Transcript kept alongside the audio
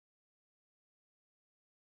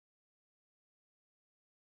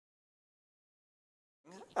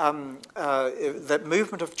that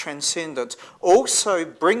movement of transcendence also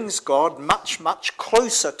brings God much, much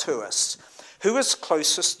closer to us. Who is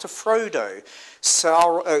closest to Frodo?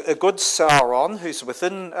 A good Sauron, who's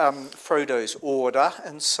within Frodo's order,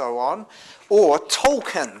 and so on, or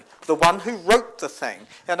Tolkien, the one who wrote the thing?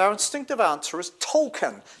 And our instinctive answer is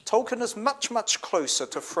Tolkien. Tolkien is much, much closer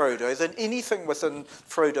to Frodo than anything within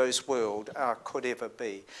Frodo's world could ever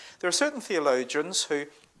be. There are certain theologians who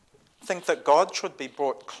think that God should be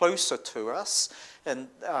brought closer to us, and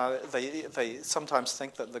they sometimes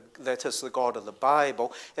think that that is the God of the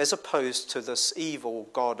Bible, as opposed to this evil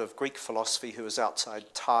God of Greek philosophy who is outside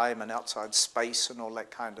time and outside space and all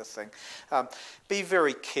that kind of thing. Be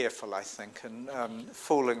very careful, I think, in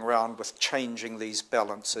fooling around with changing these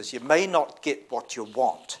balances. You may not get what you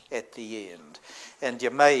want at the end, and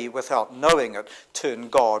you may, without knowing it, turn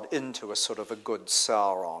God into a sort of a good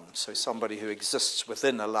Sauron, so somebody who exists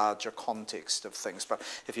within a larger context of things. But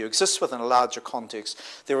if you exist within a larger context,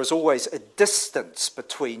 there is always a distance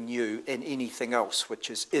between you and anything else which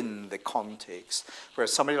is in the context.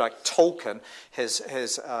 Whereas somebody like Tolkien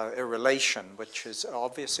has a relation which is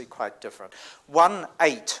obviously quite different.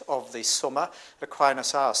 1/8 of the Summa,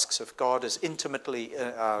 Aquinas asks if God is intimately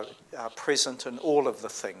present in all of the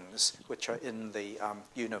things which are in the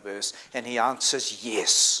universe, and he answers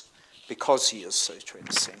yes, because he is so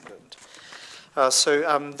transcendent. So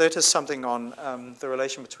that is something on the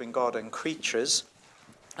relation between God and creatures.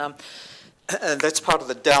 And that's part of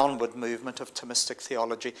the downward movement of Thomistic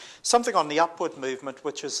theology. Something on the upward movement,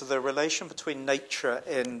 which is the relation between nature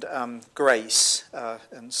and grace,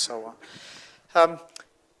 and so on.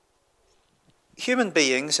 Human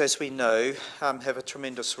beings, as we know, have a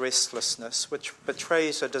tremendous restlessness, which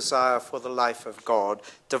betrays a desire for the life of God,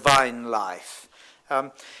 divine life.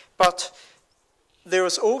 But there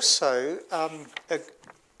is also a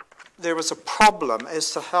problem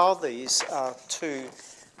as to how these two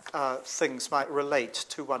things might relate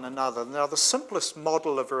to one another. Now, the simplest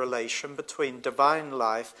model of a relation between divine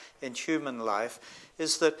life and human life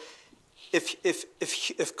is that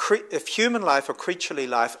if human life or creaturely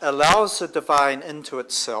life allows the divine into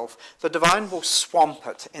itself, the divine will swamp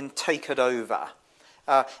it and take it over.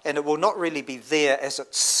 And it will not really be there as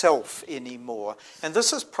itself anymore. And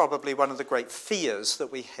this is probably one of the great fears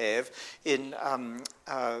that we have in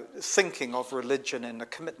thinking of religion and the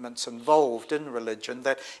commitments involved in religion,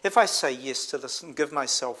 that if I say yes to this and give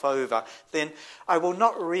myself over, then I will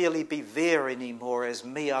not really be there anymore as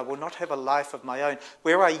me. I will not have a life of my own.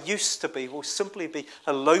 Where I used to be will simply be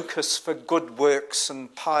a locus for good works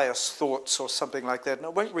and pious thoughts or something like that, and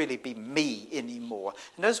it won't really be me anymore.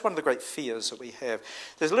 And that's one of the great fears that we have.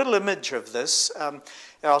 There's a little image of this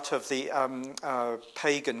out of the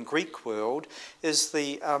pagan Greek world, is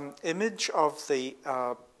the image of the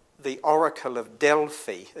oracle of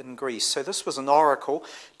Delphi in Greece. So this was an oracle.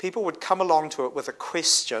 People would come along to it with a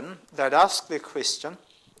question. They'd ask their question,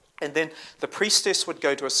 and then the priestess would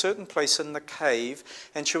go to a certain place in the cave,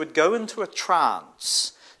 and she would go into a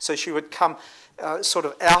trance. So she would come sort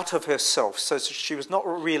of out of herself, so she was not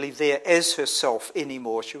really there as herself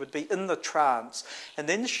anymore. She would be in the trance, and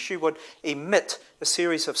then she would emit a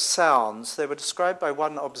series of sounds. They were described by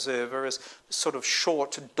one observer as sort of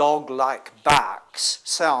short dog-like barks,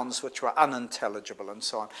 sounds which were unintelligible and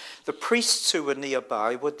so on. The priests who were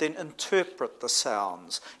nearby would then interpret the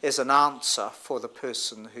sounds as an answer for the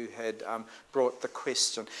person who had brought the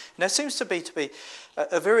question. And that seems to be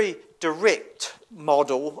a very direct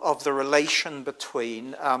model of the relation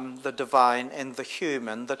between the divine and the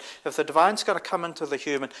human, that if the divine's going to come into the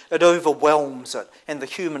human, it overwhelms it, and the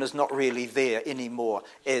human is not really there anymore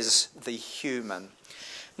as the human.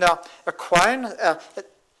 Now, Aquinas,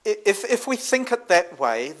 if we think it that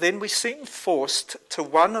way, then we seem forced to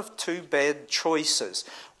one of two bad choices.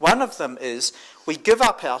 One of them is we give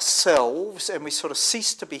up ourselves and we sort of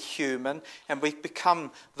cease to be human, and we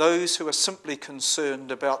become those who are simply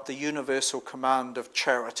concerned about the universal command of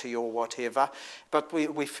charity or whatever, but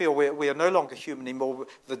we feel we are no longer human anymore.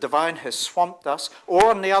 The divine has swamped us. Or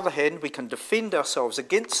on the other hand, we can defend ourselves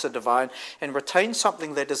against the divine and retain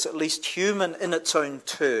something that is at least human in its own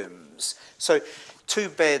terms. So two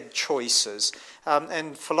bad choices.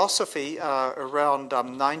 And philosophy around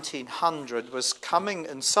 1900 was coming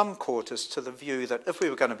in some quarters to the view that if we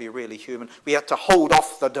were going to be really human, we had to hold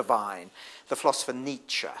off the divine. The philosopher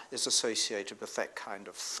Nietzsche is associated with that kind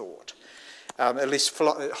of thought. At least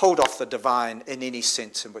hold off the divine in any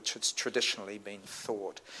sense in which it's traditionally been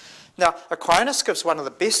thought. Now, Aquinas gives one of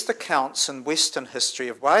the best accounts in Western history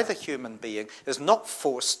of why the human being is not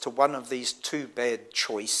forced to one of these two bad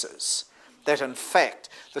choices. that in fact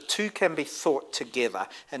the two can be thought together,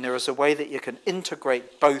 and there is a way that you can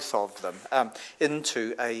integrate both of them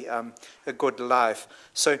into a good life.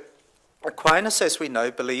 So Aquinas, as we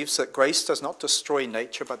know, believes that grace does not destroy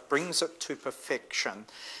nature but brings it to perfection.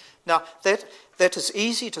 Now, that is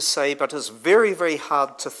easy to say, but is very, very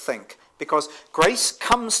hard to think, because grace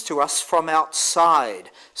comes to us from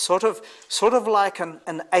outside, sort of like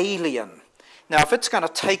an alien. Now, if it's going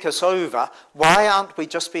to take us over, why aren't we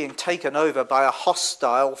just being taken over by a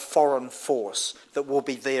hostile foreign force that will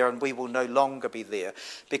be there and we will no longer be there?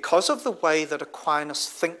 Because of the way that Aquinas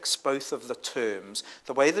thinks both of the terms,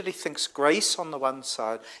 the way that he thinks grace on the one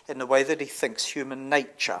side and the way that he thinks human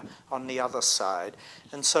nature on the other side.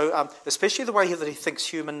 And so, especially the way that he thinks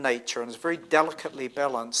human nature, and is very delicately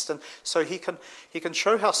balanced. And so he can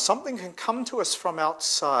show how something can come to us from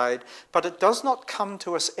outside, but it does not come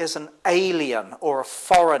to us as an alien or a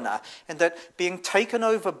foreigner, and that being taken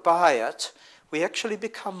over by it, we actually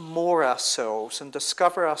become more ourselves and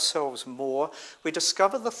discover ourselves more. We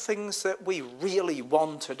discover the things that we really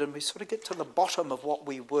wanted, and we sort of get to the bottom of what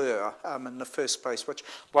we were in the first place, which,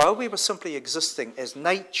 while we were simply existing as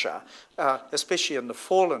nature, especially in the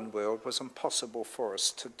fallen world, was impossible for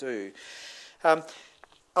us to do.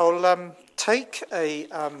 I'll take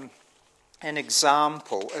an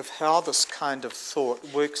example of how this kind of thought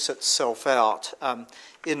works itself out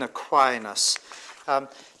in Aquinas.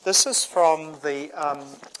 This is from the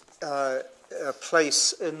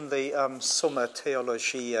place in the Summa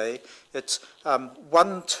Theologiae. It's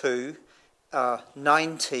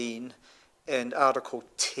 1.2.19 and Article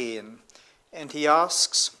 10. And he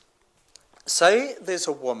asks, say there's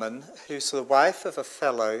a woman who's the wife of a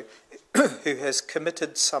fellow who has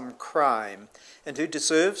committed some crime and who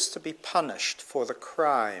deserves to be punished for the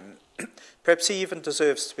crime. Perhaps he even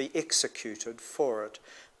deserves to be executed for it.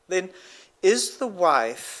 Then, is the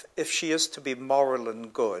wife, if she is to be moral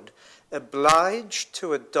and good, obliged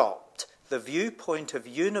to adopt the viewpoint of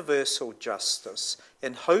universal justice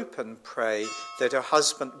and hope and pray that her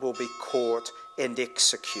husband will be caught and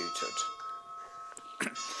executed?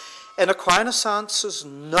 And Aquinas answers,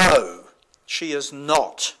 no, she is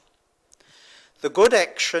not. The good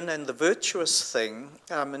action and the virtuous thing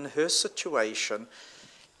in her situation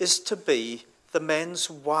is to be the man's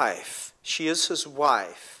wife. She is his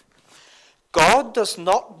wife. God does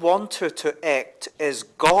not want her to act as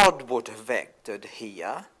God would have acted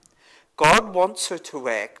here. God wants her to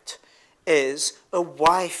act as a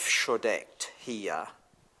wife should act here.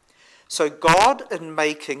 So God, in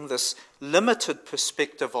making this limited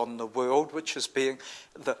perspective on the world, which is being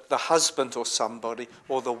the husband or somebody,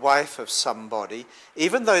 or the wife of somebody,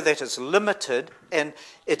 even though that is limited and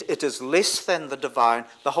it is less than the divine,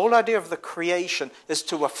 the whole idea of the creation is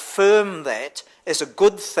to affirm that as a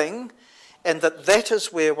good thing, and that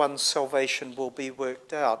is where one's salvation will be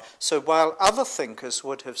worked out. So while other thinkers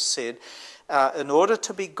would have said, in order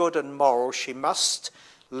to be good and moral, she must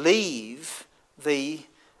leave the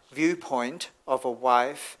viewpoint of a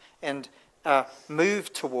wife and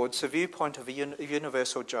move towards the viewpoint of a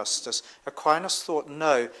universal justice, Aquinas thought,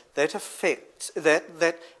 no, that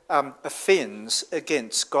offends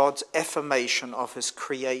against God's affirmation of his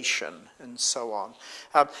creation, and so on.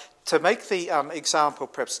 To make the example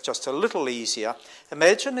perhaps just a little easier,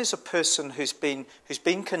 imagine there's a person who's been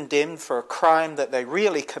condemned for a crime that they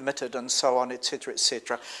really committed, and so on, etc.,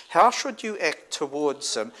 etc. How should you act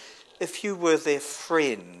towards them if you were their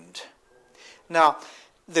friend? Now,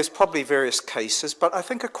 there's probably various cases, but I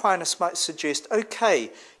think Aquinas might suggest,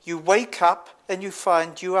 okay, you wake up and you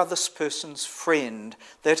find you are this person's friend.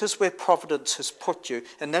 That is where providence has put you,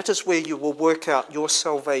 and that is where you will work out your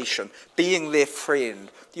salvation, being their friend.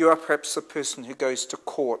 You are perhaps the person who goes to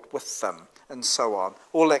court with them, and so on,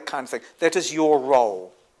 all that kind of thing. That is your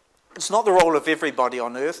role. It's not the role of everybody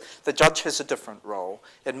on earth. The judge has a different role,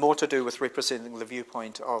 and more to do with representing the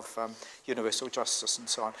viewpoint of universal justice and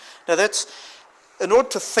so on. Now in order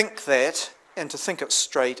to think that, and to think it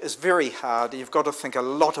straight, is very hard. You've got to think a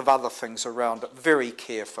lot of other things around it very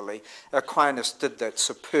carefully. Aquinas did that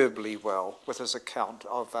superbly well with his account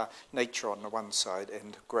of nature on the one side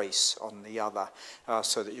and grace on the other,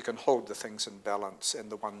 so that you can hold the things in balance,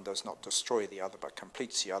 and the one does not destroy the other but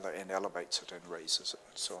completes the other and elevates it and raises it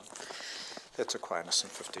and so on. That's Aquinas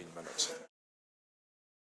in 15 minutes.